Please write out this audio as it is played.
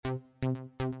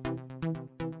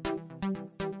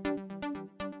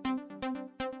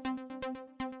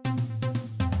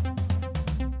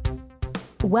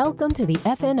Welcome to the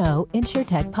FNO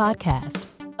InsurTech Podcast,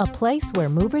 a place where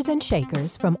movers and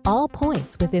shakers from all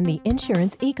points within the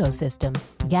insurance ecosystem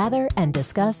gather and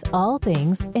discuss all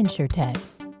things InsurTech.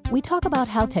 We talk about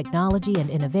how technology and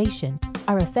innovation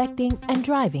are affecting and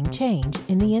driving change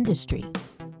in the industry.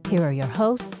 Here are your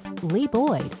hosts, Lee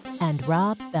Boyd and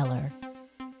Rob Beller.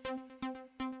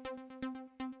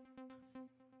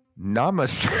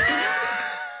 Namaste.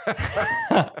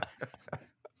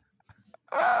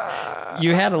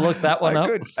 You had to look that one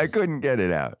up? I couldn't get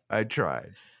it out. I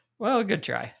tried. Well, good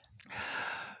try.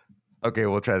 Okay,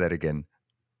 we'll try that again.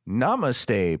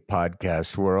 Namaste,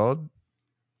 podcast world.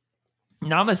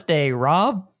 Namaste,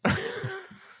 Rob.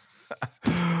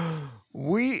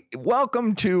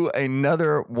 Welcome to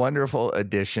another wonderful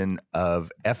edition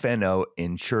of FNO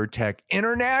InsurTech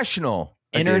International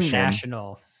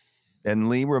Edition. And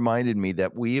Lee reminded me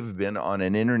that we have been on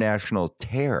an international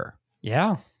tear.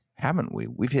 Yeah. Haven't we?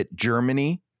 We've hit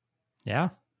Germany. Yeah.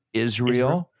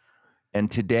 Israel. And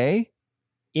today,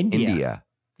 India.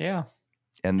 Yeah.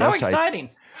 And how thus exciting.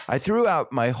 I threw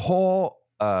out my whole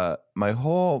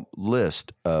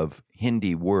list of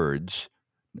Hindi words,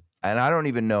 and I don't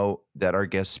even know that our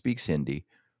guest speaks Hindi,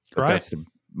 but that's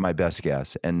my best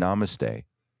guess. And Namaste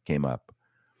came up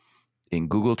in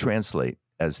Google Translate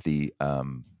as the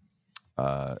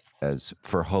as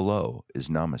for hello is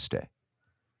Namaste.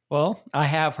 Well, I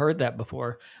have heard that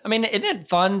before. I mean, isn't it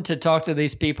fun to talk to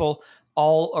these people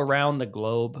all around the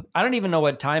globe? I don't even know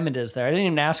what time it is there. I didn't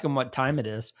even ask them what time it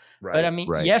is. Right, but I mean,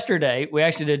 yesterday, we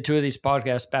actually did two of these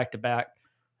podcasts back to back.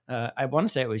 I want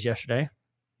to say it was yesterday.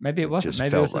 Maybe it wasn't.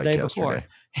 Maybe it was the day before.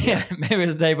 Yeah, maybe it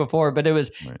was the day before. But it was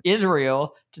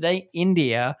Israel, today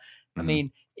India. I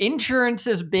mean, insurance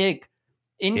is big.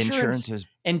 Insurance is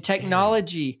and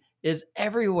technology is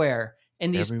everywhere.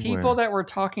 And these people that we're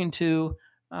talking to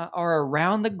are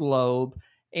around the globe.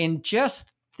 And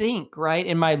just think, right?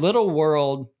 In my little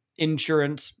world,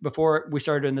 insurance, before we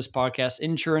started doing this podcast,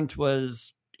 insurance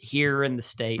was here in the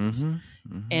States.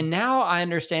 And now I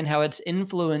understand how it's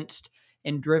influenced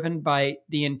and driven by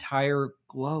the entire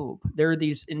globe. There are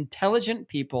these intelligent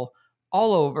people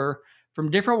all over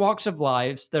from different walks of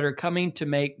lives that are coming to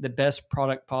make the best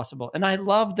product possible. And I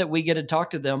love that we get to talk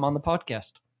to them on the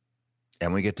podcast.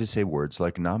 And we get to say words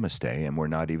like namaste, and we're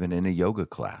not even in a yoga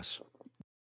class.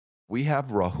 We have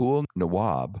Rahul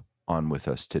Nawab on with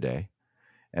us today.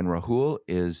 And Rahul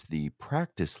is the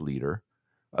practice leader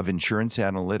of insurance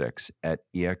analytics at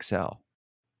EXL.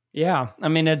 Yeah. I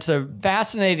mean, it's a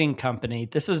fascinating company.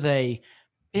 This is a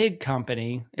big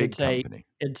company.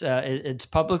 It's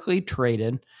publicly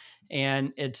traded,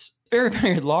 and it's very,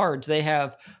 very large. They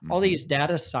have all these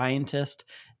data scientists.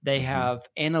 They have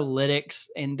analytics,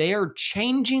 and they are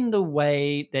changing the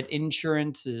way that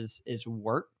insurance is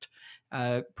worked.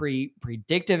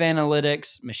 Predictive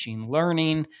analytics, machine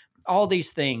learning, all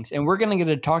these things. And we're going to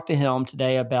get to talk to him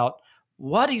today about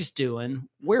what he's doing,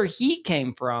 where he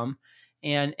came from,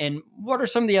 and what are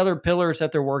some of the other pillars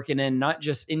that they're working in, not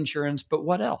just insurance, but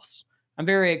what else. I'm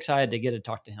very excited to get to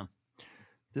talk to him.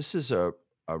 This is a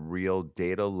real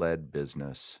data-led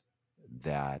business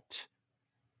that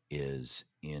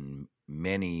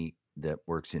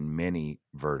works in many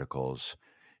verticals,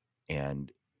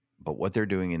 but what they're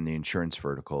doing in the insurance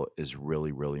vertical is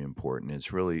really, really important.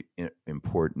 It's really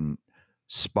important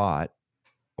spot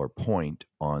or point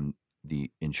on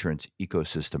the insurance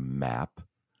ecosystem map,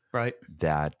 right?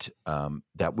 That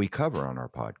we cover on our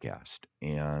podcast.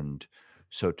 And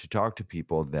so to talk to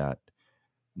people that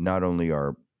not only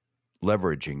are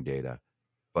leveraging data,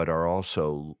 but are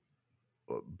also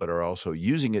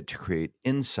using it to create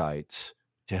insights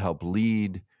to help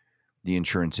lead the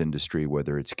insurance industry,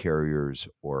 whether it's carriers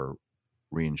or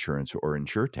reinsurance or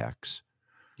insurtechs,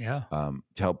 to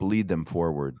help lead them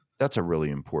forward. That's a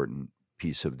really important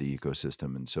piece of the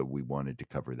ecosystem. And so we wanted to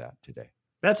cover that today.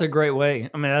 That's a great way.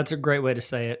 I mean, that's a great way to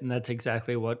say it. And that's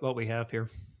exactly what we have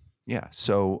here. Yeah.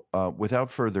 So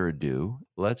without further ado,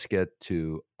 let's get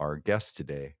to our guest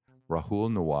today,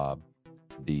 Rahul Nawab,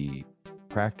 the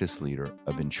practice leader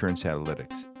of insurance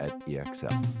analytics at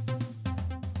EXL.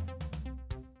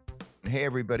 Hey,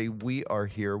 everybody. We are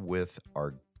here with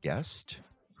our guest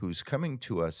who's coming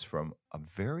to us from a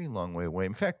very long way away.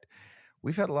 In fact,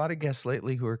 we've had a lot of guests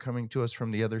lately who are coming to us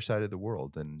from the other side of the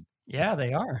world. And yeah,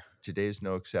 they are. Today's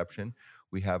no exception.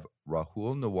 We have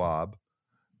Rahul Nawab,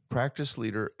 practice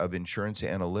leader of insurance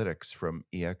analytics from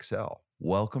EXL.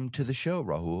 Welcome to the show,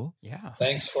 Rahul. Yeah.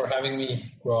 Thanks for having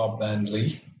me, Rob and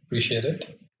Lee. Appreciate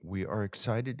it. We are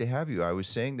excited to have you. I was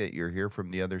saying that you're here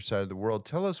from the other side of the world.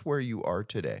 Tell us where you are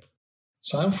today.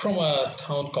 So I'm from a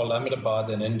town called Ahmedabad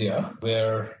in India,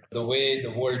 where the way the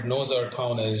world knows our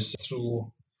town is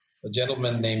through a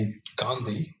gentleman named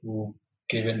Gandhi, who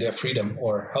gave India freedom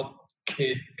or helped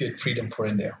get freedom for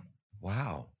India.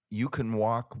 Wow. You can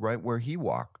walk right where he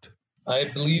walked. I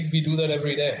believe we do that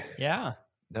every day. Yeah.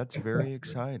 That's very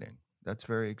exciting. That's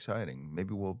very exciting.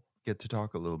 Maybe we'll get to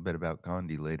talk a little bit about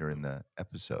Gandhi later in the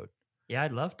episode. Yeah,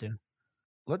 I'd love to.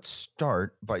 Let's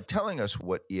start by telling us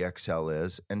what EXL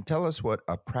is and tell us what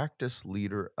a practice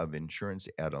leader of insurance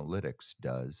analytics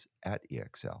does at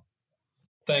EXL.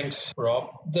 Thanks,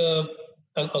 Rob.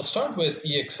 I'll start with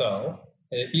EXL.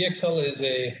 EXL is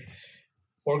a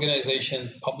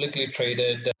organization publicly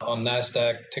traded on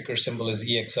NASDAQ. Ticker symbol is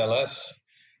EXLS.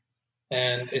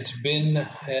 And it's been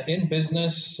in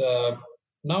business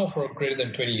now for greater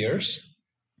than 20 years.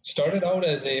 Started out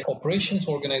as an operations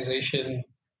organization,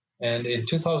 and in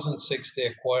 2006, they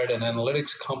acquired an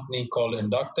analytics company called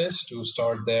Inductis to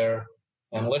start their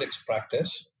analytics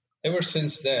practice. Ever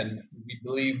since then, we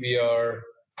believe we are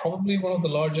probably one of the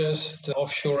largest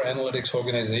offshore analytics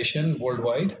organization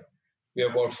worldwide. We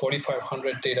have about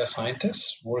 4,500 data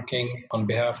scientists working on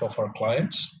behalf of our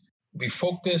clients. We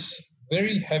focus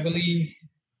very heavily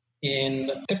in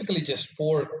typically just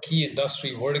 4 key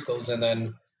industry verticals, and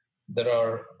then there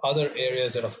are other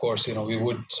areas that, of course, we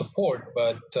would support,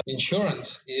 but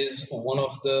insurance is one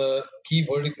of the key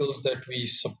verticals that we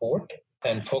support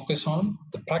and focus on.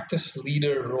 The practice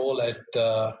leader role at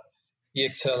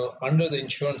EXL under the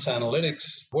insurance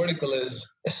analytics vertical is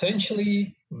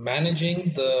essentially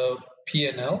managing the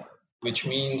P&L, which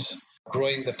means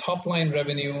growing the top line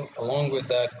revenue, along with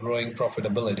that growing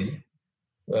profitability,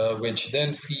 which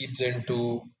then feeds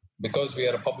into, because we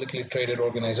are a publicly traded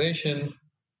organization,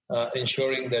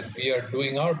 ensuring that we are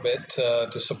doing our bit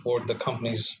to support the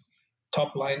company's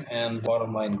top line and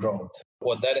bottom line growth.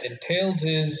 What that entails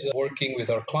is working with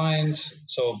our clients.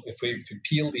 So if we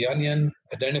peel the onion,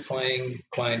 identifying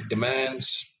client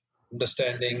demands,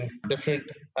 understanding different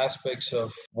aspects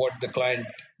of what the client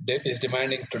is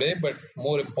demanding today, but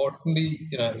more importantly,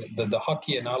 the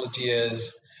hockey analogy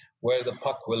is where the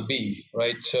puck will be,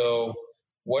 right? So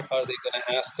what are they going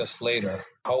to ask us later?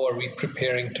 How are we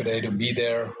preparing today to be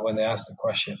there when they ask the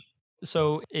question?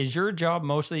 So is your job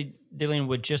mostly dealing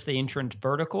with just the insurance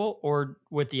vertical or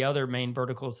with the other main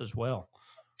verticals as well?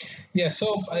 Yeah,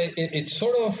 so it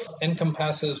sort of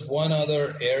encompasses one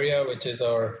other area, which is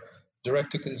our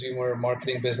direct-to-consumer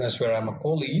marketing business, where I'm a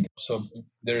co-lead. So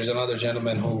there is another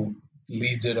gentleman who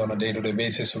leads it on a day-to-day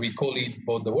basis. So we co-lead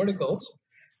both the verticals.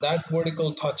 That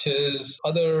vertical touches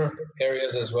other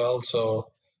areas as well.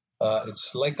 So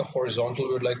it's like a horizontal,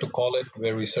 we would like to call it,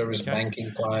 where we service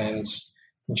banking clients,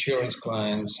 insurance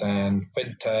clients, and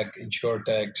fintech,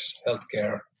 insurtechs,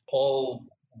 healthcare, all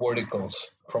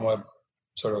verticals from a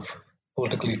sort of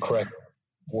politically correct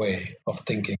way of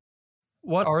thinking.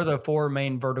 What are the 4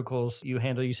 main verticals you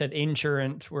handle? You said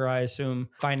insurance, where I assume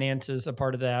finance is a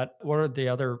part of that. What are the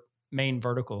other main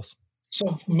verticals?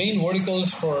 So main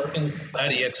verticals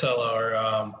at EXL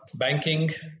are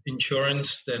banking,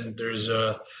 insurance, then there's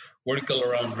a vertical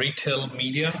around retail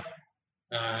media,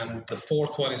 and the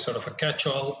 4th one is sort of a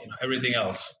catch-all, everything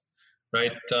else,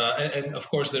 right? And of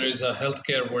course, there is a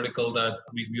healthcare vertical that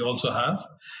we also have.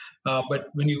 But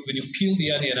when you peel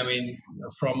the onion,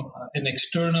 from an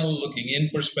external looking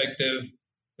in perspective,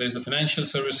 there's the financial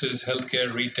services,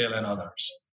 healthcare, retail, and others.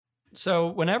 So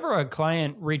whenever a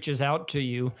client reaches out to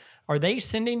you, are they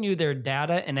sending you their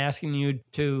data and asking you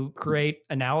to create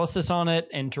analysis on it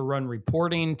and to run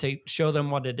reporting to show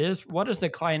them what it is? What is the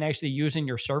client actually using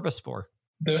your service for?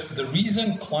 The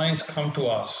reason clients come to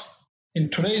us in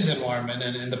today's environment,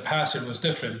 and in the past it was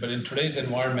different, but in today's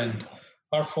environment,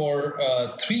 are for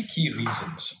 3 key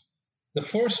reasons. The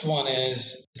first one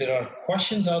is there are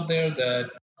questions out there that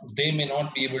they may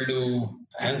not be able to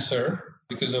answer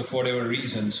because of whatever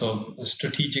reason, so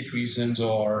strategic reasons,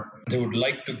 or they would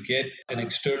like to get an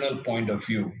external point of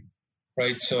view,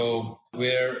 right? So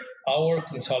where our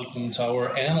consultants,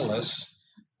 our analysts,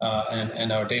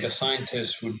 and our data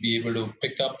scientists would be able to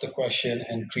pick up the question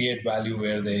and create value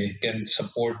where they can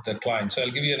support the client. So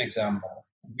I'll give you an example.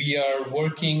 We are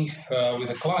working with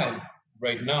a client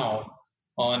right now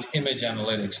on image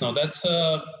analytics. Now that's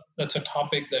a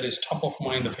topic that is top of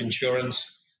mind of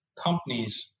insurance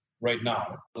companies right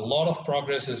now. A lot of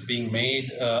progress is being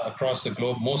made across the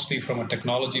globe, mostly from a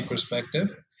technology perspective,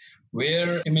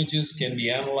 where images can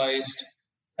be analyzed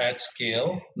at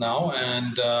scale now,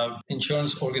 and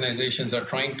insurance organizations are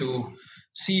trying to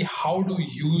see how to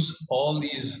use all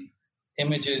these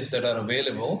images that are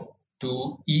available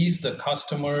to ease the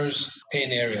customer's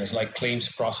pain areas like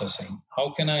claims processing.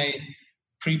 How can I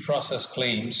pre-process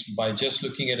claims by just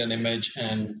looking at an image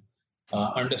and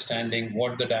understanding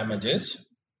what the damage is.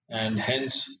 And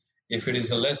hence, if it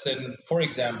is a less than, for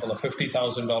example, a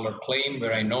 $50,000 claim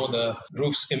where I know the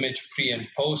roof's image pre and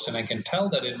post, and I can tell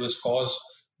that it was caused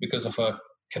because of a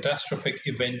catastrophic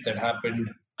event that happened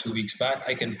 2 weeks back,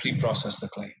 I can pre-process the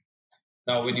claim.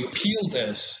 Now, when you peel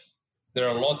this, there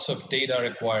are lots of data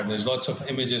required. There's lots of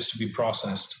images to be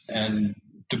processed and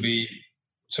to be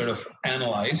sort of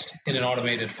analyzed in an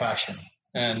automated fashion.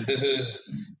 And this is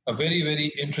a very,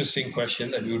 very interesting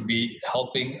question that we would be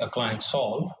helping a client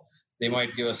solve. They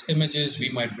might give us images. We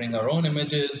might bring our own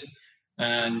images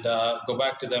and go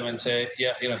back to them and say,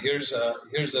 yeah, here's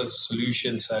a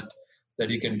solution set that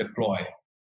you can deploy.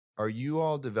 Are you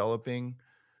all developing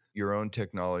your own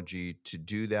technology to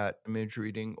do that image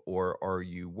reading, or are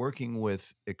you working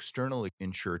with external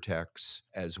insurtechs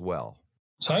as well?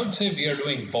 So I would say we are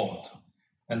doing both.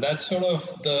 And that's sort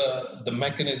of the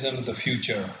mechanism, the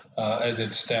future as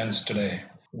it stands today.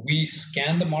 We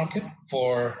scan the market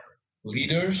for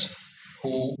leaders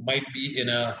who might be in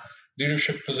a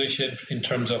leadership position in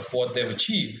terms of what they've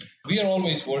achieved. We are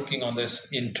always working on this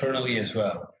internally as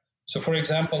well. So for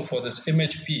example, for this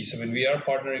image piece, we are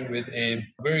partnering with a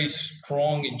very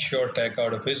strong insurtech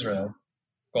out of Israel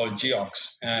called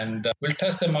Geox, and we'll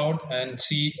test them out and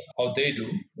see how they do,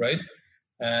 right?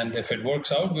 And if it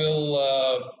works out,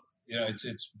 we'll,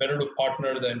 it's better to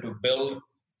partner than to build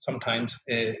sometimes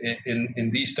in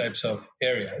these types of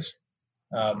areas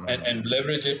and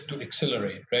leverage it to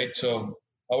accelerate, right? So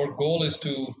our goal is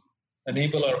to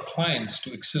enable our clients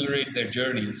to accelerate their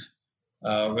journeys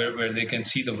where they can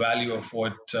see the value of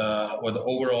what the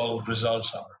overall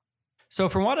results are. So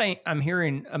from what I'm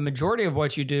hearing, a majority of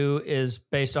what you do is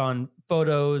based on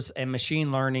photos and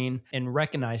machine learning and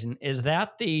recognizing. Is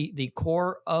that the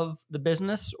core of the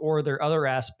business, or are there other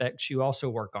aspects you also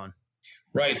work on?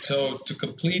 Right. So to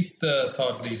complete the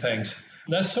thought, Lee, thanks.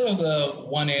 That's sort of the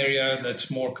one area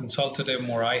that's more consultative,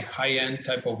 more high-end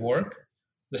type of work.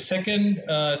 The second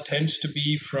tends to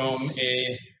be from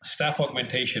a staff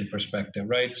augmentation perspective,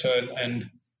 right? So, and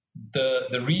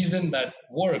the reason that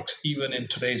works even in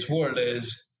today's world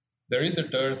is there is a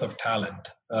dearth of talent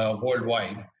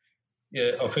worldwide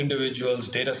of individuals,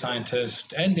 data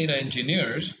scientists and data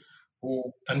engineers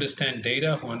who understand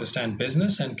data, who understand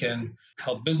business and can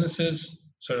help businesses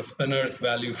sort of unearth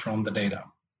value from the data,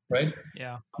 right?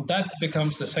 Yeah. That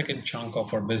becomes the second chunk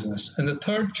of our business. And the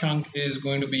third chunk is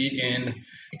going to be in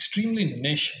extremely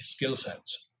niche skill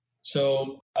sets.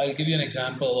 So I'll give you an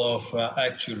example of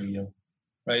actuarial.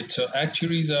 Right, so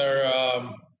actuaries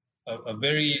are a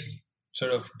very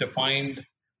sort of defined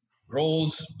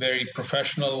roles, very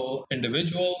professional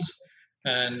individuals,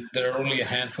 and there are only a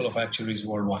handful of actuaries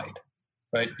worldwide.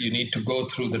 Right, you need to go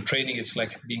through the training. It's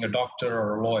like being a doctor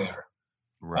or a lawyer.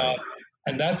 Right,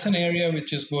 and that's an area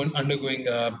which is undergoing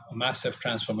a massive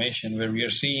transformation, where we are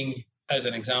seeing, as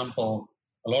an example,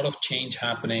 a lot of change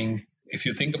happening. If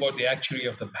you think about the actuary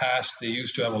of the past, they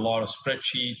used to have a lot of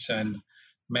spreadsheets and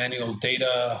manual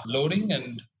data loading,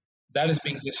 and that is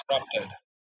being disrupted.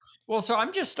 Well, so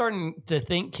I'm just starting to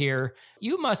think here,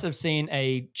 you must have seen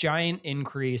a giant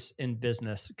increase in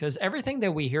business, because everything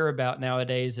that we hear about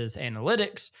nowadays is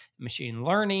analytics, machine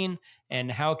learning,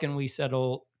 and how can we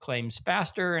settle claims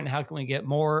faster, and how can we get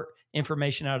more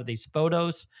information out of these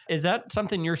photos. Is that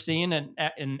something you're seeing,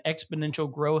 an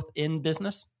exponential growth in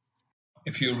business?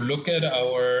 If you look at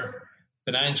our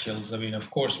financials,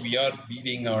 of course, we are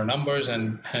beating our numbers,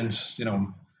 and hence,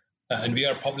 and we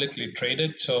are publicly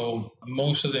traded. So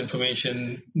most of the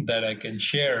information that I can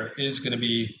share is going to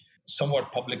be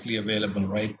somewhat publicly available,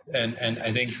 right? And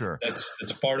I think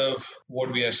that's part of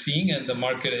what we are seeing. And the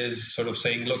market is sort of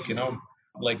saying, look,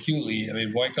 like you,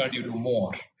 Lee, why can't you do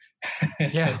more?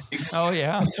 Yeah. Oh,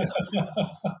 yeah.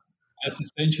 That's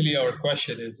essentially our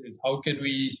question is how can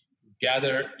we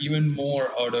gather even more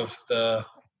out of the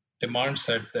demand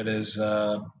set that is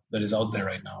out there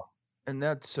right now. And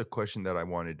that's a question that I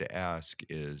wanted to ask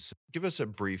is, give us a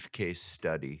brief case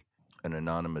study, an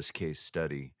anonymous case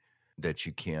study that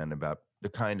you can about the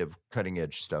kind of cutting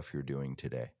edge stuff you're doing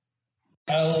today.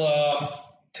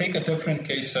 I'll take a different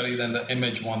case study than the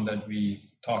image one that we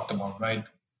talked about, right?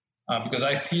 Because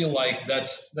I feel like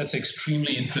that's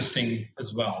extremely interesting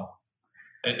as well.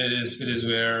 It is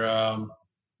where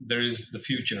there is the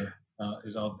future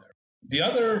is out there. The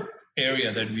other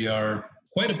area that we are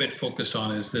quite a bit focused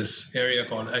on is this area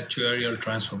called actuarial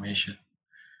transformation.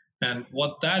 And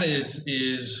what that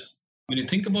is when you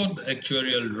think about the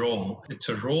actuarial role, it's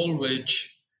a role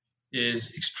which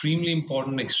is extremely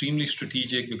important, extremely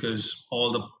strategic, because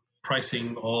all the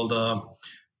pricing, all the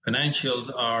financials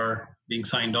are being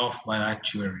signed off by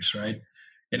actuaries, right,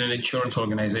 in an insurance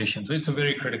organization. So it's a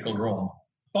very critical role.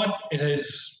 But it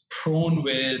is prone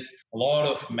with a lot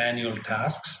of manual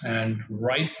tasks and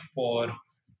ripe for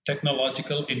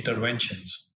technological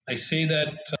interventions. I say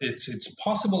that it's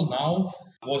possible now,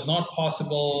 was not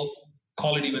possible,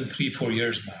 call it even 3-4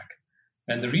 years back.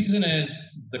 And the reason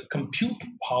is the compute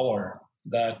power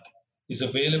that is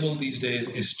available these days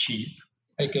is cheap.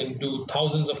 I can do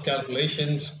thousands of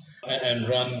calculations and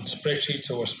run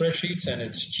spreadsheets over spreadsheets, and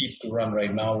it's cheap to run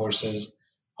right now versus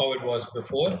how it was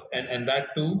before. And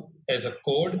that too as a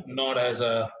code, not as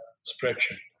a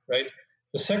spreadsheet, right?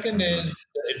 The second is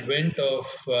the advent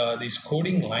of these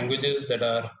coding languages that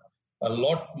are a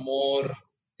lot more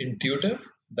intuitive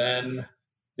than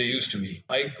they used to be.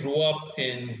 I grew up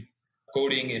in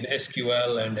coding in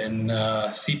SQL and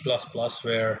in C++,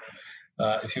 where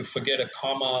if you forget a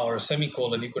comma or a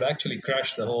semicolon, you could actually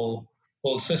crash the whole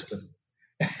system.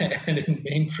 And in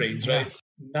mainframes, right?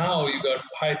 Now you got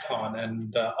Python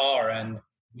and R, and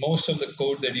most of the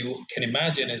code that you can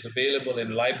imagine is available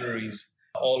in libraries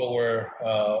all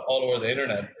over the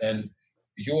internet. And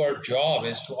your job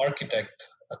is to architect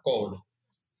a code.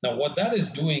 Now, what that is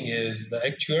doing is the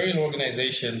actuarial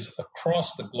organizations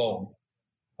across the globe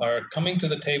are coming to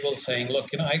the table saying, look,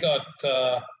 I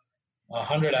got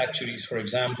 100 actuaries, for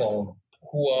example,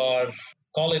 who are,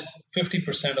 call it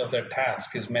 50% of their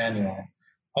task is manual.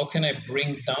 How can I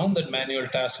bring down that manual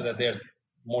task so that they're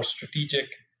more strategic?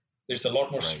 There's a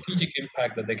lot more strategic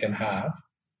impact that they can have,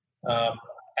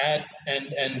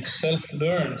 and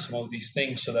self-learn some of these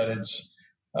things so that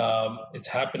it's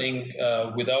happening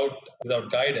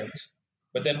without guidance.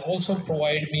 But then also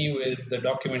provide me with the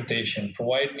documentation,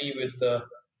 provide me with the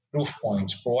proof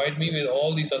points, provide me with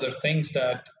all these other things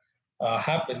that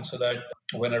happen so that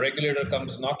when a regulator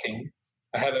comes knocking,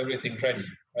 I have everything ready,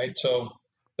 right? So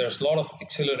there's a lot of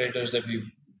accelerators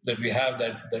that we have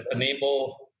that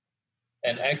enable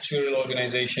an actuarial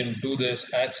organization do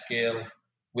this at scale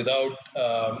without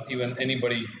even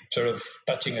anybody sort of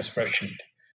touching a spreadsheet.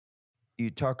 You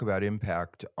talk about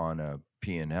impact on a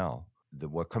P&L.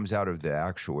 What comes out of the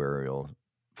actuarial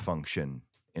function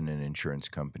in an insurance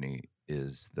company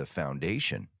is the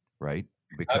foundation, right?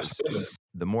 Because Absolutely.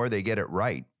 The more they get it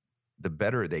right, the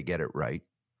better they get it right,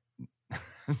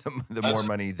 the more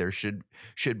money there should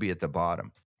be at the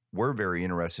bottom. We're very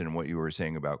interested in what you were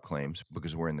saying about claims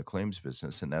because we're in the claims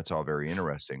business, and that's all very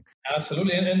interesting.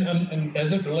 Absolutely. And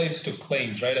as it relates to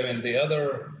claims, right? I mean,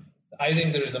 I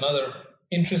think there is another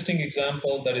interesting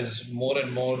example that is more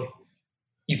and more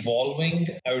evolving,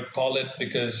 I would call it,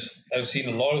 because I've seen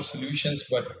a lot of solutions,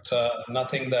 but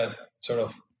nothing that sort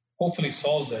of hopefully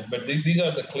solves it. But these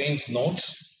are the claims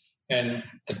notes and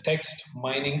the text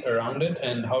mining around it,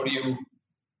 and how do you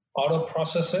auto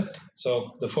process it?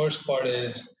 So the first part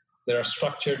is there are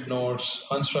structured notes,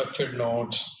 unstructured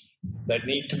notes that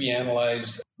need to be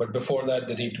analyzed, but before that,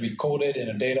 they need to be coded in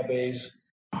a database.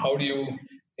 How do you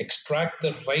extract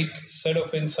the right set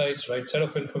of insights, right set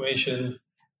of information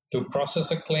to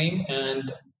process a claim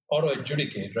and auto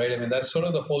adjudicate, right? I mean, that's sort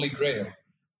of the holy grail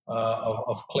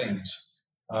of claims.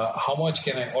 How much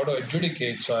can I auto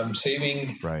adjudicate so I'm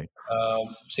saving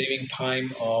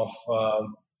time of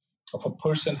a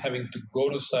person having to go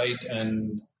to site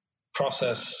and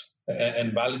process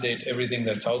and validate everything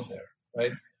that's out there,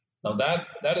 right? Now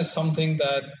that is something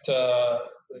that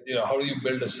how do you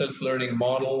build a self-learning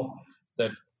model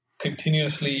that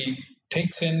continuously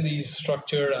takes in these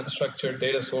structured, unstructured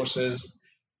data sources,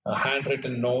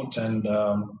 handwritten notes, and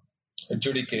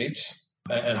adjudicates?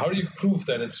 And how do you prove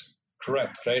that it's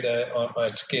correct, right,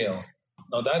 at scale?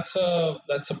 Now that's a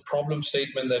problem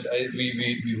statement that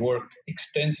we work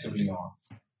extensively on,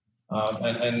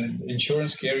 and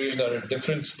insurance carriers are at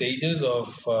different stages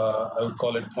of I would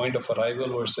call it point of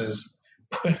arrival versus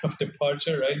point of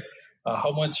departure, right?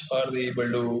 How much are they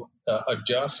able to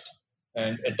adjust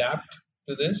and adapt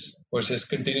to this versus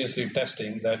continuously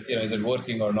testing that is it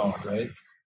working or not, right?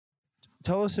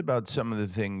 Tell us about some of the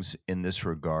things in this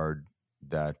regard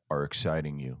that are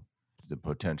exciting you, the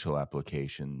potential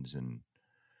applications and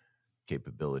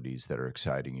capabilities that are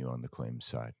exciting you on the claims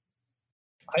side.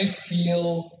 I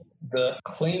feel the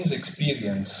claims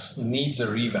experience needs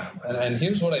a revamp. And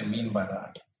here's what I mean by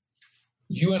that.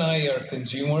 You and I are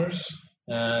consumers,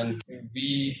 and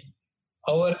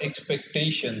our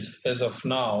expectations as of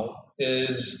now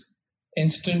is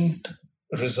instant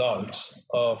results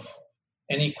of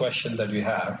any question that we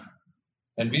have.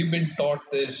 And we've been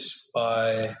taught this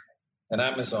by an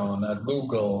Amazon, a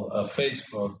Google, a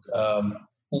Facebook,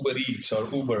 Uber Eats or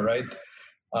Uber, right?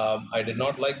 I did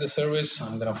not like the service.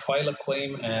 I'm going to file a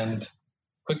claim and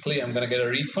quickly I'm going to get a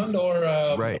refund, or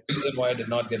a reason why I did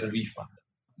not get a refund.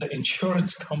 The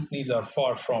insurance companies are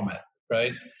far from it,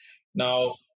 right?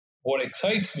 Now, what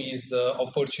excites me is the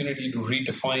opportunity to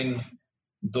redefine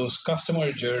those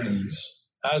customer journeys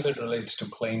as it relates to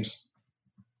claims,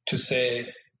 to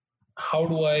say, how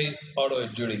do I auto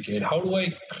adjudicate? How do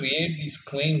I create these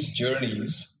claims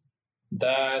journeys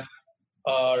that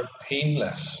are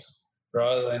painless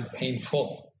rather than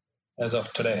painful as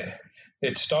of today?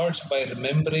 It starts by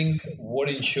remembering what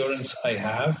insurance I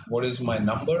have, what is my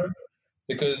number,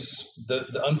 because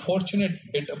the unfortunate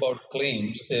bit about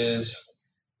claims is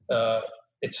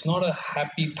it's not a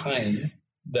happy time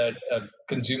that a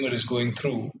consumer is going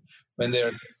through when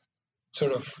they're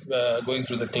sort of going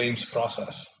through the claims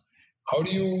process. How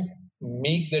do you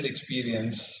make that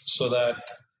experience so that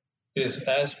it is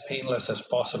as painless as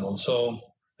possible? So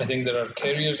I think there are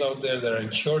carriers out there, there are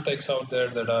insurtechs out there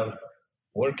that are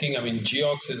working. I mean,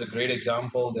 Geox is a great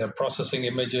example. They're processing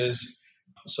images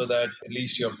so that at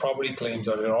least your property claims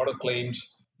or your auto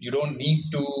claims, you don't need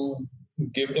to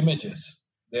give images.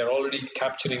 They're already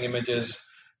capturing images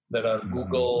that are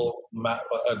Google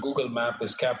Map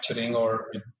is capturing,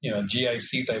 or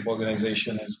GIC type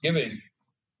organization is giving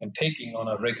and taking on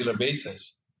a regular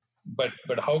basis.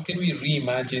 But how can we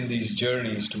reimagine these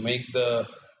journeys to make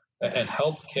and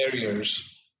help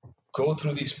carriers go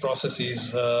through these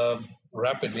processes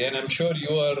rapidly? And I'm sure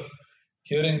you are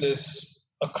hearing this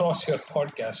across your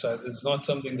podcast. It's not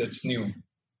something that's new.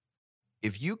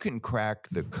 If you can crack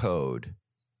the code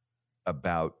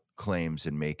about claims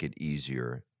and make it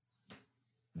easier,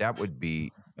 that would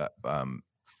be,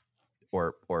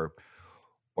 or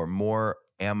more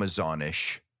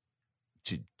Amazonish,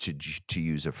 to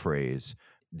use a phrase,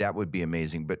 that would be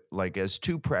amazing. But like, as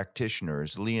two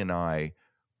practitioners, Lee and I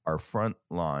are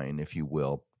frontline, if you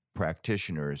will,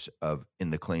 practitioners in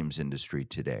the claims industry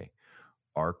today.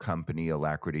 Our company,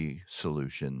 Alacrity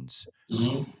Solutions,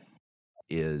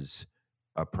 is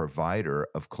a provider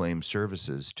of claim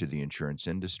services to the insurance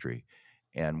industry.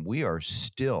 And we are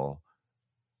still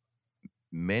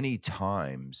many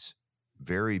times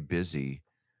very busy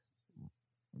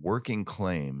working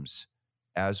claims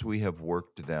as we have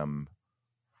worked them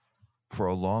for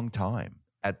a long time,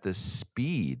 at the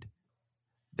speed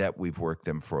that we've worked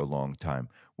them for a long time.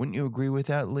 Wouldn't you agree with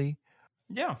that, Lee?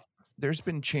 Yeah. There's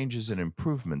been changes and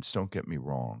improvements, don't get me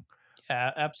wrong.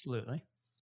 Yeah, absolutely.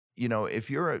 If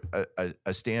you're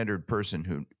a standard person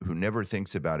who never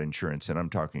thinks about insurance, and I'm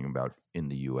talking about in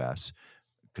the U.S.,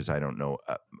 because I don't know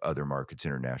other markets,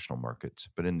 international markets,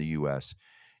 but in the U.S.,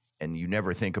 and you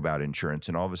never think about insurance,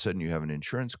 and all of a sudden you have an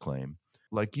insurance claim,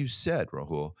 like you said,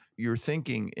 Rahul, you're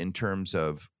thinking in terms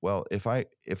of, well, if I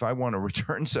want to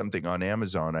return something on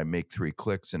Amazon, I make 3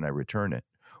 clicks and I return it.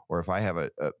 Or if I have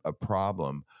a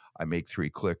problem, I make 3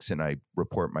 clicks and I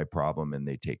report my problem and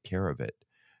they take care of it.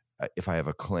 If I have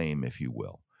a claim, if you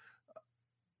will.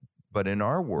 But in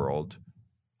our world,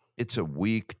 it's a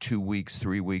week, 2 weeks,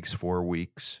 3 weeks, 4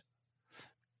 weeks.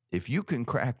 If you can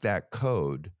crack that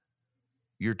code,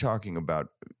 you're talking about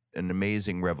an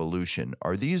amazing revolution.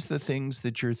 Are these the things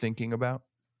that you're thinking about?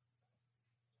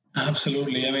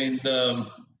 Absolutely. I mean,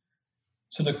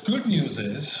 so the good news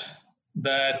is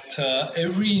that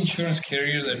every insurance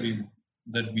carrier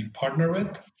that we partner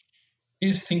with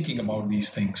is thinking about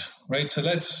these things, right? So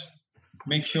let's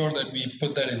make sure that we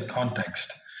put that in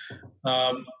context.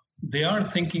 They are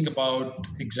thinking about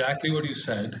exactly what you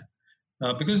said,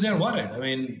 because they're worried. I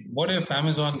mean, what if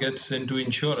Amazon gets into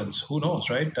insurance? Who knows,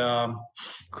 right?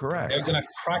 Correct. They're going to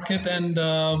crack it,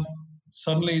 and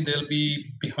suddenly they'll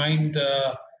be behind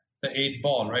the 8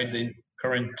 ball, right? The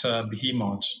current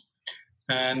behemoths.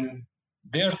 And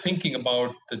they're thinking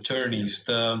about the journeys,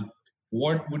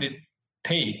 what would it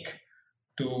take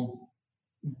to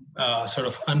sort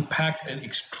of unpack an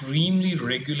extremely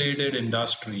regulated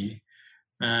industry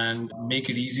and make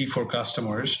it easy for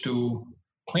customers to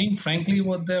claim, frankly,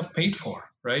 what they've paid for,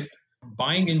 right?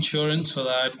 Buying insurance so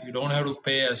that you don't have to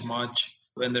pay as much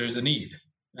when there is a need.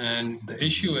 And the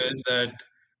issue is that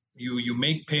you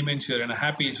make payments, you're in a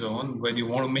happy zone. When you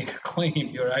want to make a claim,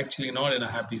 you're actually not in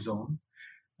a happy zone.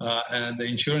 And the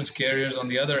insurance carriers, on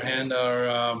the other hand,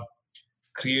 are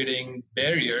creating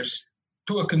barriers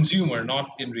to a consumer, not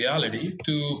in reality,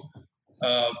 to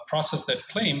process that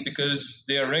claim, because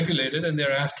they are regulated and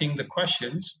they're asking the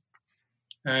questions.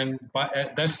 And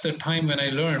that's the time when I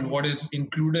learned what is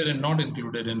included and not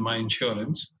included in my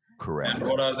insurance. Correct. And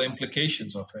what are the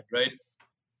implications of it, right?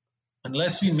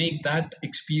 Unless we make that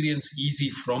experience easy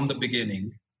from the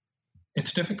beginning,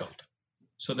 it's difficult.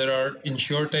 So there are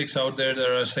insurtechs out there that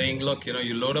are saying, look,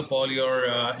 you load up all your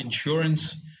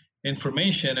insurance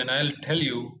information and I'll tell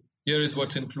you here is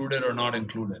what's included or not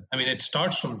included. I mean, it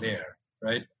starts from there,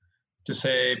 right? To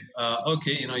say,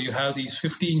 okay, you have these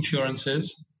 50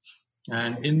 insurances,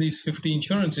 and in these 50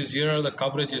 insurances, here are the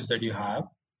coverages that you have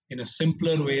in a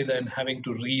simpler way than having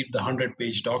to read the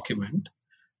 100-page document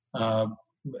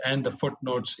and the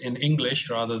footnotes in English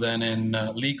rather than in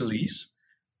legalese,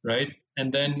 right?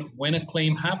 And then when a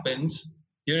claim happens,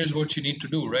 here's what you need to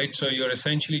do, right? So you're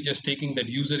essentially just taking that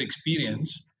user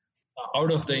experience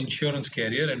out of the insurance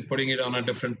carrier and putting it on a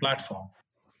different platform.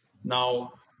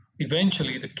 Now,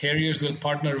 eventually, the carriers will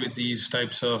partner with these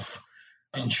types of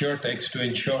insurtechs to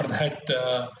ensure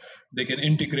that they can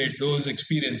integrate those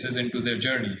experiences into their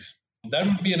journeys. That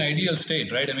would be an ideal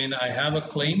state, right? I mean, I have a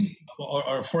claim,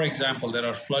 or for example, there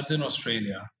are floods in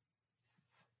Australia.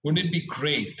 Wouldn't it be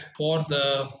great for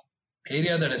the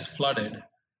area that is flooded,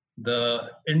 the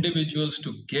individuals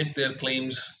to get their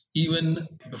claims even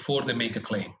before they make a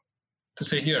claim? To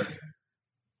say, here,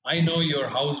 I know your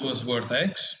house was worth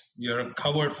X, you're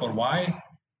covered for Y,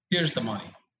 here's the money,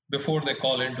 before they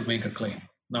call in to make a claim.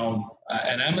 Now,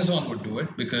 and Amazon would do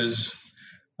it because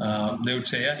they would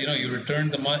say, yeah, you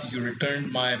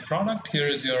returned my product, here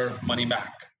is your money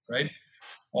back, right?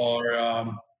 Or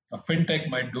a fintech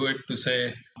might do it to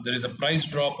say, there is a price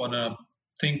drop on a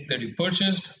thing that you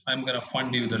purchased, I'm going to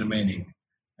fund you the remaining.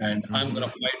 And I'm going to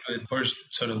fight with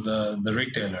sort of the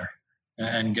retailer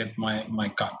and get my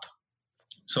cut.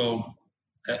 So,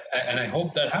 and I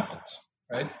hope that happens,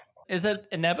 right? Is it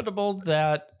inevitable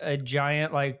that a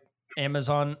giant like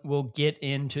Amazon will get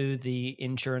into the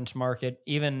insurance market,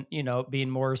 even, being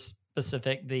more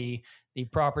specific, the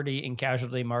property and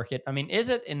casualty market? I mean, is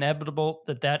it inevitable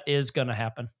that is going to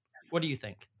happen? What do you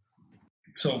think?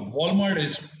 So Walmart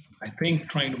is, I think,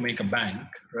 trying to make a bank,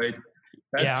 right?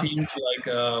 That seems like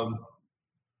a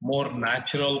more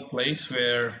natural place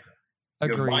where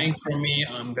you're buying from me,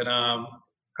 I'm going to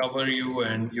cover you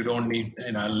and you don't need,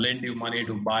 I'll lend you money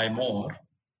to buy more.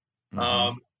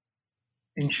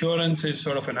 Insurance is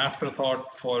sort of an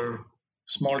afterthought for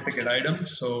small ticket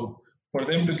items. So for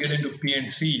them to get into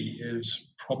P&C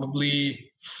is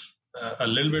probably a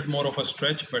little bit more of a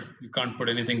stretch, but you can't put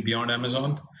anything beyond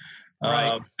Amazon.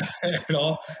 Right.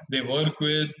 They work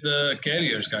with the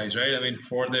carriers, guys, right? I mean,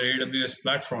 for their AWS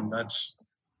platform, that's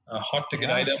a hot ticket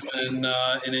item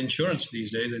in insurance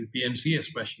these days, in P&C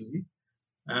especially.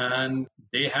 And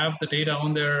they have the data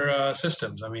on their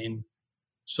systems. I mean,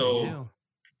 so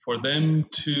for them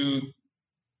to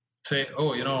say,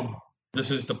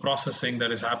 this is the processing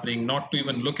that is happening, not to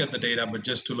even look at the data, but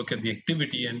just to look at the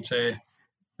activity and say,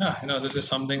 this is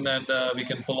something that we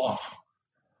can pull off.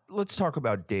 Let's talk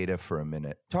about data for a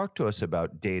minute. Talk to us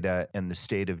about data and the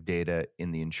state of data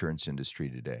in the insurance industry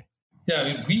today. Yeah, I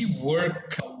mean, we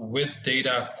work with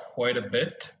data quite a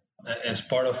bit as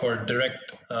part of our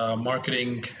direct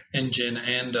marketing engine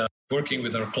and working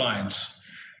with our clients.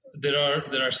 There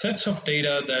are sets of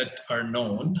data that are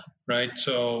known, right?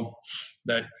 So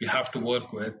that you have to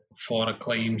work with for a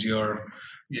claims. You're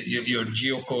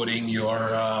geocoding.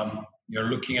 You're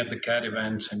looking at the CAT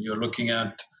events, and you're looking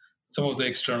at some of the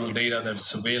external data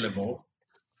that's available.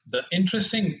 The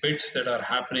interesting bits that are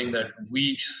happening that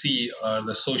we see are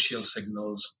the social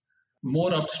signals,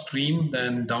 more upstream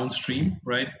than downstream,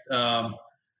 right?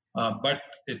 But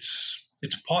it's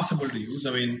possible to use.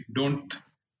 I mean, don't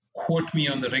quote me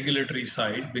on the regulatory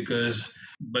side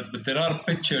but there are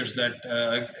pictures that,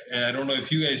 and I don't know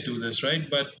if you guys do this, right?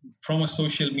 But from a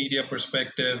social media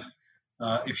perspective,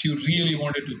 if you really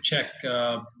wanted to check,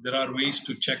 there are ways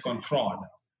to check on fraud,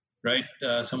 right?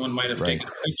 Someone might have taken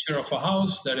a picture of a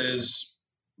house that is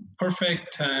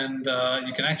perfect, and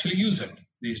you can actually use it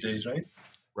these days, right?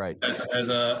 Right. As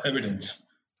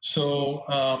evidence.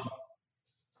 So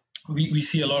we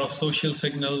see a lot of social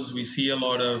signals. We see a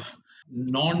lot of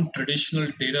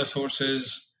non-traditional data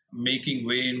sources making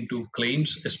way into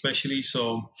claims, especially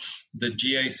so the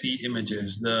GIC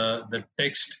images, the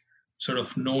text sort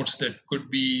of notes that could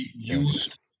be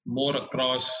used more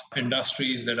across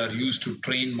industries that are used to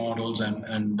train models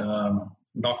and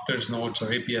doctors' notes or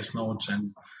APS notes.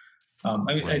 And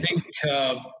I think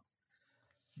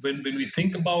when we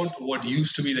think about what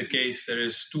used to be the case, there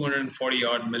is 240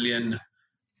 odd million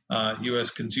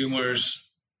US consumers.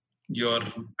 Your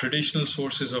traditional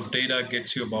sources of data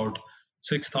gets you about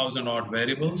 6,000 odd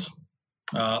variables,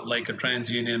 like a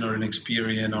TransUnion or an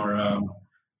Experian or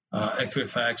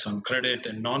Equifax on credit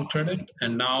and non-credit.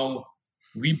 And now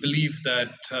we believe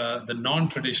that the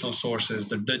non-traditional sources,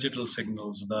 the digital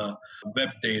signals, the web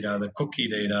data, the cookie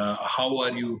data, how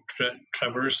are you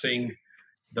traversing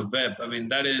the web? I mean,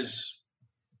 that is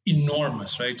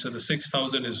enormous, right? So the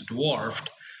 6,000 is dwarfed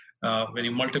When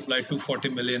you multiply 240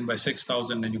 million by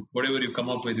 6,000 and whatever you come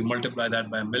up with, you multiply that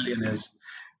by a million is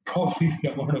probably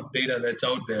the amount of data that's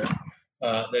out there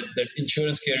that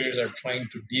insurance carriers are trying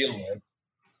to deal with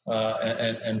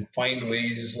and find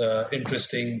ways,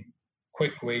 interesting,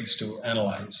 quick ways to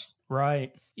analyze.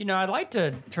 Right. I'd like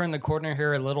to turn the corner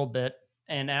here a little bit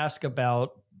and ask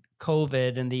about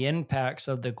COVID and the impacts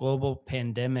of the global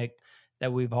pandemic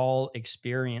that we've all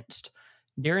experienced.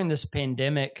 During this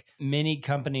pandemic, many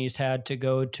companies had to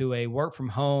go to a work from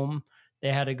home.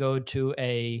 They had to go to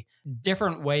a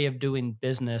different way of doing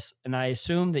business. And I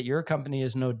assume that your company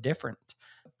is no different.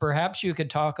 Perhaps you could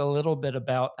talk a little bit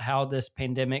about how this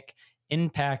pandemic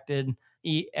impacted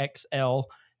EXL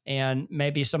and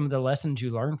maybe some of the lessons you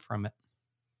learned from it.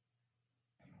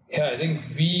 Yeah, I think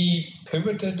we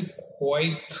pivoted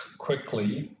quite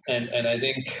quickly. And I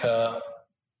think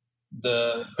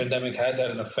the pandemic has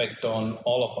had an effect on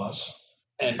all of us.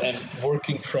 And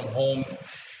working from home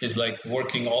is like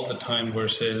working all the time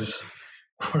versus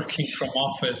working from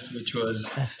office, which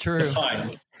was That's true.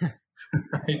 defined.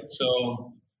 Right.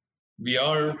 So we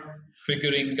are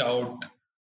figuring out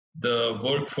the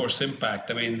workforce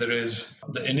impact. I mean, there is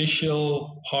the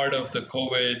initial part of the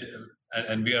COVID,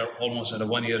 and we are almost at a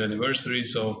 1-year anniversary.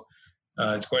 So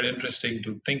it's quite interesting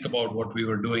to think about what we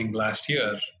were doing last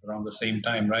year around the same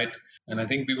time, right? And I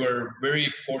think we were very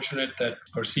fortunate that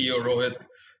our CEO Rohit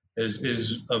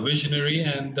is a visionary,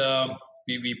 and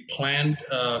we planned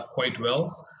quite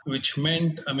well, which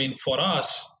meant, I mean, for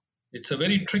us, it's a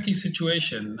very tricky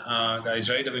situation, guys,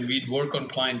 right? I mean, we'd work on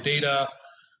client data.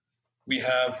 We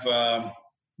have,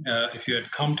 if you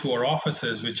had come to our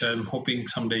offices, which I'm hoping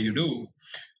someday you do,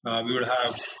 we would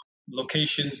have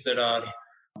locations that are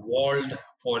walled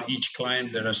for each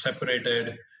client, that are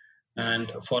separated. And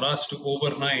for us to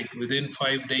overnight, within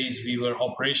 5 days, we were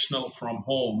operational from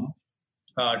home.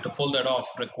 To pull that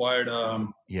off required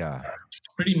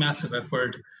pretty massive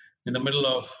effort in the middle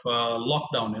of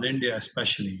lockdown in India,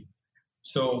 especially.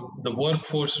 So the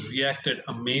workforce reacted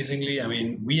amazingly. I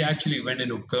mean, we actually went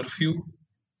into curfew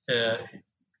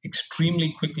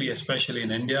extremely quickly, especially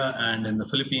in India and in the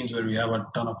Philippines, where we have a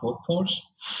ton of workforce,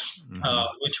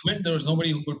 which meant there was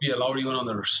nobody who could be allowed even on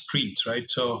the streets, right?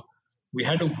 So we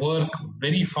had to work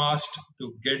very fast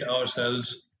to get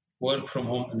ourselves work from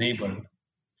home enabled.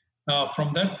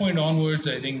 From that point onwards,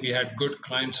 I think we had good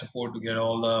client support to get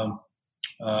all the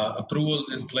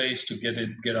approvals in place to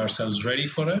get ourselves ready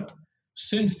for it.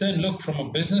 Since then, look, from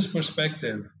a business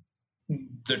perspective,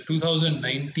 the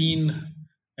 2019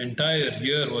 entire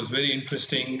year was very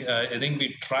interesting. I think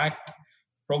we tracked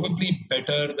probably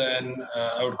better than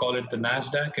I would call it the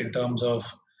NASDAQ, in terms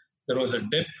of there was a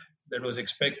dip that was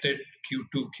expected.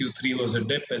 Q2, Q3 was a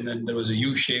dip, and then there was a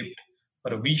U-shaped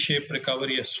or a V-shaped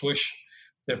recovery, a swoosh.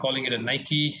 They're calling it a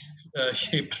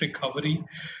Nike-shaped recovery.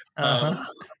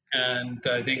 And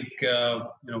I think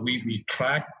we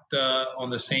tracked on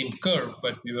the same curve,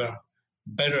 but we were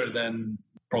better than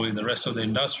probably the rest of the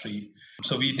industry.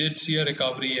 So we did see a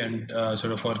recovery, and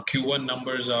sort of our Q1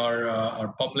 numbers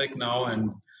are public now,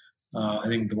 and I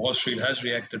think the Wall Street has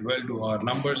reacted well to our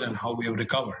numbers and how we have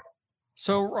recovered.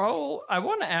 So Rahul, I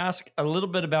want to ask a little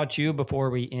bit about you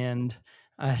before we end.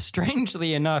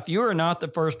 Strangely enough, you are not the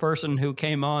first person who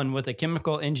came on with a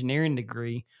chemical engineering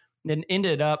degree, then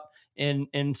ended up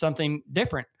in something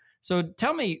different. So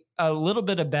tell me a little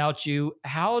bit about you.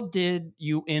 How did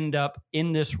you end up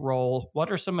in this role?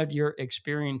 What are some of your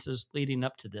experiences leading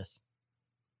up to this?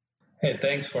 Hey,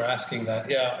 thanks for asking that.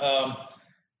 Yeah.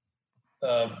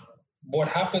 What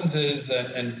happens is,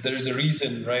 and there's a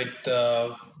reason, right?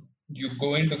 You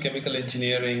go into chemical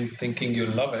engineering thinking you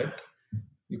love it.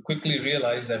 You quickly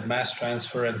realize that mass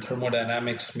transfer and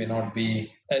thermodynamics may not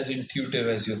be as intuitive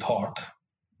as you thought.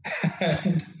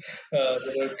 And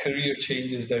there are career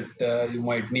changes that you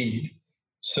might need.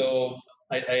 So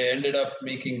I ended up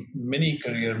making many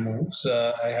career moves.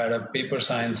 I had a paper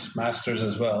science master's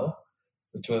as well,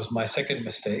 which was my second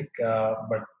mistake.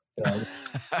 But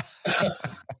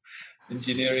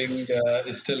engineering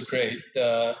is still great.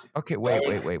 Okay,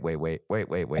 wait.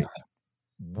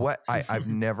 What I've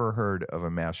never heard of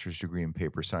a master's degree in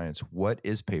paper science. What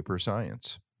is paper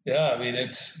science? Yeah, I mean,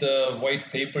 it's the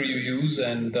white paper you use,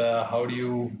 and how do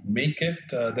you make it?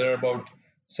 There are about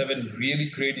 7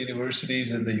 really great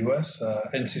universities in the U.S.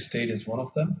 NC State is one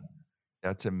of them.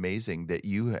 That's amazing that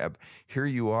you have, here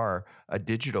you are, a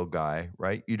digital guy,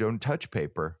 right? You don't touch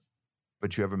paper,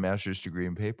 but you have a master's degree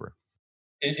in paper.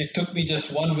 It took me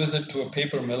just one visit to a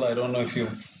paper mill. I don't know if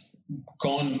you've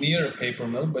gone near a paper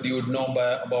mill, but you would know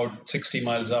by about 60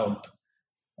 miles out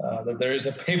that there is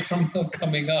a paper mill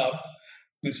coming up.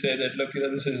 who say that, look,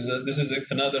 this is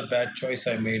another bad choice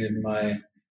I made in my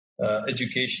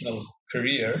educational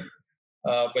career.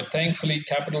 But thankfully,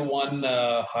 Capital One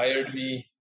hired me.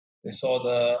 They saw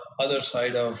the other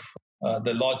side of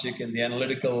the logic and the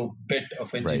analytical bit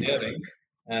of engineering.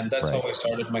 Right. And that's how I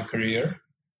started my career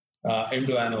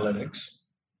into analytics.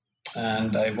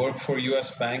 And I worked for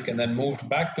US Bank and then moved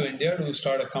back to India to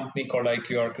start a company called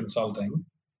IQR Consulting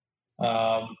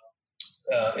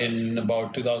in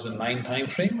about 2009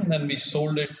 timeframe. And then we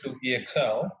sold it to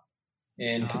EXL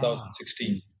in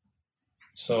 2016.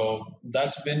 So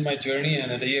that's been my journey.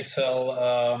 And at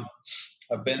EXL,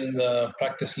 I've been the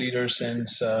practice leader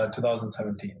since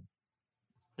 2017.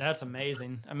 That's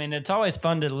amazing. I mean, it's always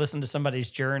fun to listen to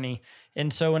somebody's journey.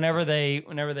 And so whenever they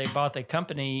bought the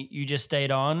company, you just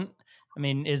stayed on. I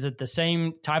mean, is it the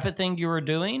same type of thing you were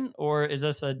doing, or is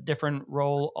this a different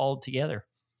role altogether?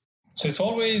 So it's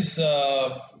always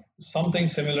something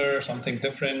similar, something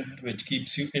different, which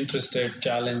keeps you interested,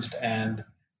 challenged, and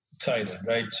excited,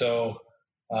 right? So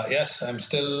yes, I'm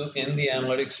still in the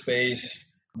analytics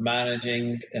space,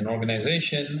 managing an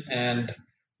organization, and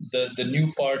the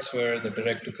new parts were the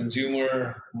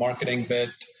direct-to-consumer marketing bit,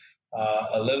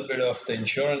 a little bit of the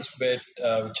insurance bit,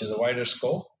 which is a wider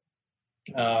scope.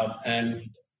 And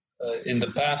in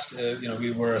the past,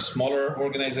 we were a smaller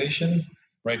organization.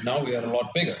 Right now, we are a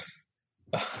lot bigger,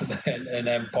 and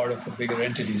I'm part of a bigger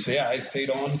entity. So yeah, I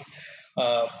stayed on.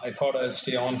 I thought I'd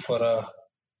stay on for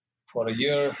a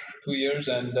year, 2 years,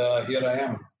 and here I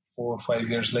am 4 or 5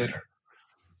 years later.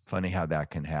 Funny how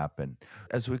that can happen.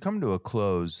 As we come to a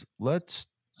close, let's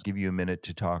give you a minute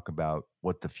to talk about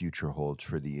what the future holds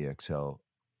for the EXL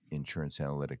insurance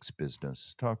analytics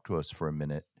business. Talk to us for a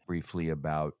minute briefly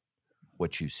about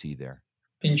what you see there.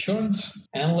 Insurance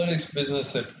analytics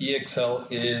business at EXL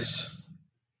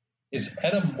is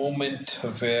at a moment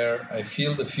where I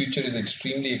feel the future is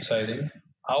extremely exciting.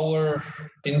 Our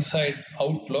inside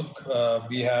outlook,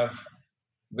 we have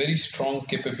very strong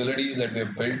capabilities that we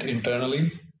have built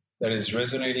internally that is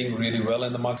resonating really well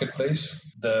in the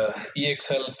marketplace. The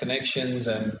EXL connections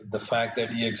and the fact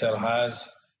that EXL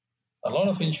has a lot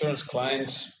of insurance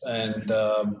clients and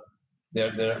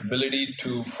their ability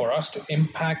for us to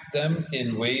impact them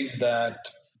in ways that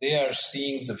they are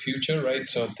seeing the future, right?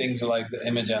 So things like the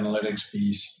image analytics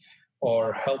piece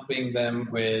or helping them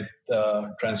with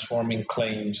transforming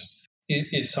claims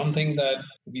is something that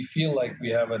we feel like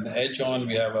we have an edge on.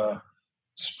 We have a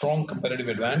strong competitive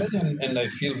advantage, and I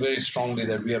feel very strongly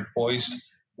that we are poised,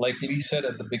 like Lee said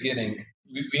at the beginning,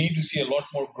 we need to see a lot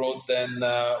more growth than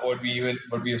what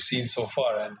we have seen so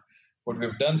far. And what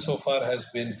we've done so far has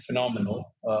been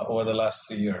phenomenal over the last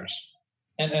 3 years.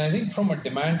 And I think from a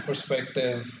demand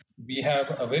perspective, we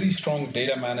have a very strong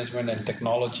data management and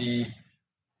technology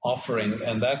offering,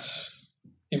 and that's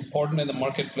important in the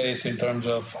marketplace in terms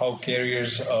of how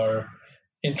carriers are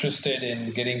interested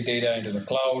in getting data into the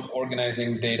cloud,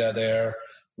 organizing data there,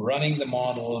 running the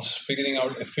models, figuring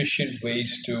out efficient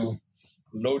ways to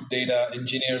load data,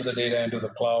 engineer the data into the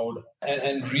cloud,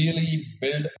 and really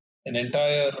build an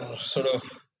entire sort of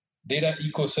data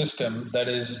ecosystem that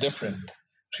is different.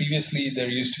 Previously, there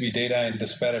used to be data in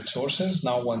disparate sources.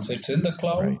 Now, once it's in the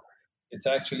cloud, it's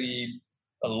actually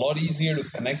a lot easier to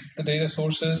connect the data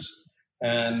sources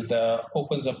and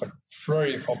opens up a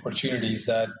flurry of opportunities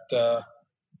that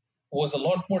was a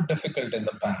lot more difficult in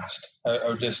the past. I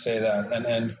would just say that,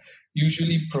 and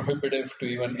usually prohibitive to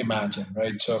even imagine,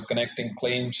 right? So connecting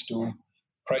claims to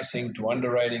pricing, to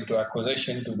underwriting, to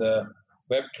acquisition, to the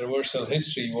web traversal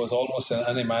history was almost an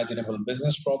unimaginable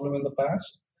business problem in the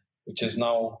past, which is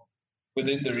now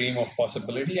within the realm of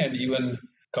possibility, and even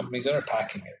companies are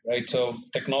attacking it, right? So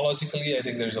technologically, I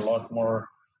think there's a lot more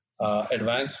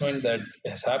advancement that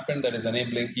has happened that is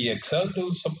enabling EXL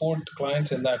to support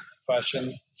clients in that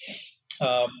fashion.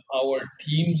 Our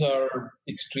teams are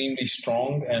extremely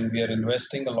strong, and we are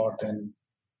investing a lot in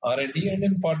R&D and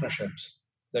in partnerships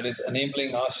that is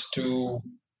enabling us to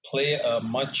play a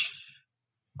much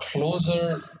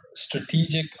closer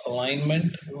strategic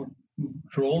alignment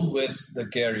role with the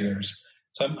carriers.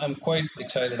 So I'm quite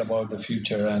excited about the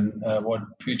future and what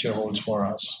future holds for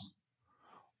us.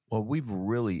 Well, we've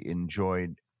really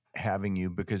enjoyed having you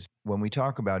because when we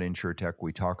talk about InsurTech,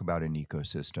 we talk about an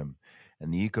ecosystem,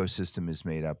 and the ecosystem is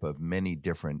made up of many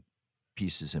different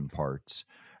pieces and parts,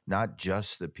 not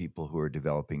just the people who are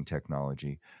developing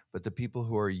technology, but the people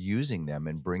who are using them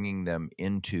and bringing them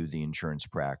into the insurance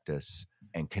practice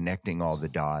and connecting all the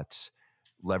dots,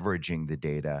 leveraging the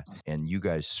data. And you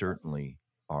guys certainly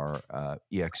are,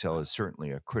 EXL is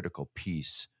certainly a critical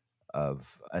piece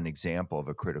of an example of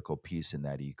a critical piece in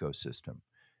that ecosystem.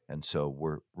 And so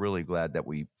we're really glad that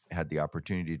we had the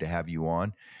opportunity to have you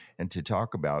on and to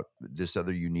talk about this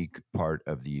other unique part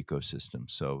of the ecosystem.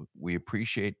 So we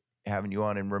appreciate having you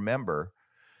on. And remember,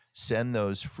 send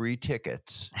those free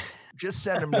tickets. Just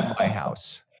send them to my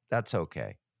house. That's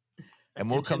okay. And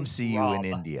we'll come see you in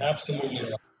India.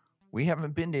 Absolutely. We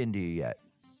haven't been to India yet.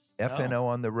 FNO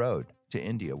on the road to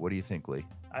India. What do you think, Lee?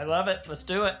 I love it. Let's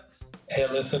do it. Hey,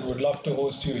 listen, we'd love to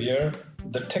host you here.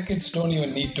 The tickets don't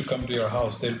even need to come to your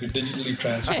house. They'll be digitally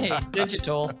transferred. Hey,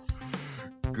 digital.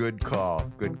 Good call.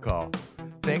 Good call.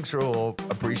 Thanks, Rahul.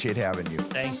 Appreciate having you.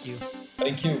 Thank you.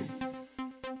 Thank you.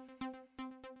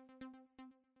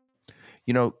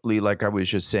 You know, Lee, like I was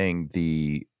just saying,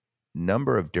 the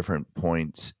number of different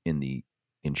points in the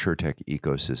InsurTech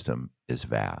ecosystem is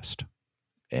vast.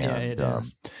 And, yeah, it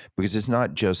is. Because it's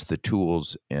not just the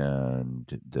tools and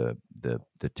the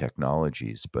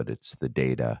technologies, but it's the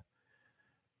data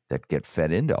that get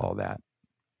fed into all that.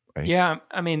 Right? Yeah,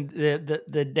 I mean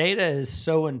the data is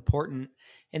so important,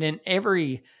 and in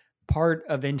every part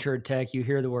of InsurTech, you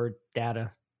hear the word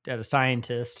data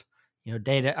scientist,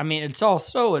 data. I mean, it's all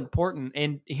so important.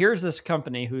 And here's this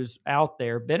company who's out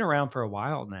there, been around for a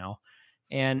while now,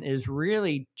 and is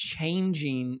really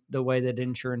changing the way that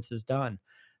insurance is done.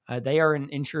 They are an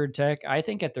InsurTech, I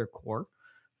think, at their core.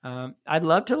 I'd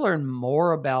love to learn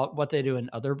more about what they do in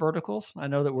other verticals. I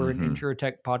know that we're an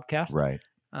InsurTech podcast. Right.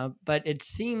 But it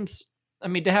seems, I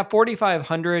mean, to have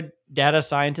 4,500 data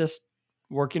scientists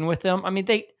working with them, I mean,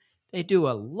 they do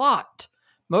a lot.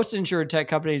 Most InsurTech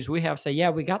companies we have say, yeah,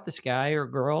 we got this guy or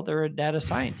girl, they're a data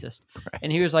scientist. Right.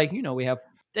 And he was like,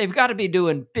 they've got to be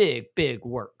doing big, big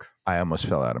work. I almost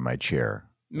fell out of my chair.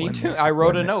 Me too. I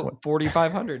wrote a note,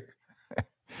 4,500.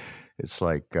 It's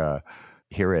like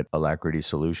here at Alacrity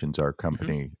Solutions, our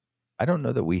company, I don't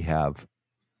know that we have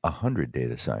 100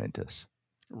 data scientists.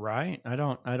 Right. I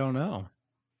don't know.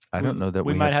 I don't know that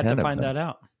we might have to find that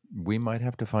out. We might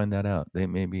have to find that out. They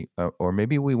maybe, or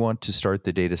maybe we want to start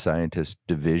the data scientist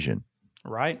division.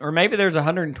 Right. Or maybe there's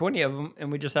 120 of them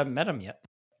and we just haven't met them yet.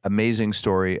 Amazing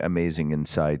story, amazing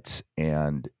insights.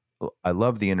 And I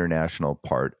love the international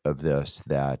part of this,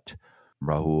 that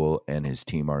Rahul and his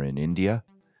team are in India.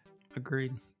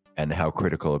 Agreed. And how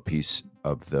critical a piece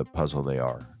of the puzzle they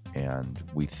are. And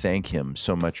we thank him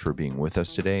so much for being with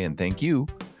us today. And thank you,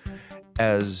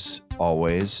 as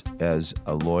always, as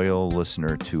a loyal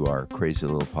listener to our crazy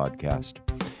little podcast.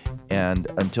 And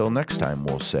until next time,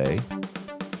 we'll say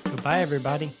goodbye,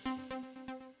 everybody.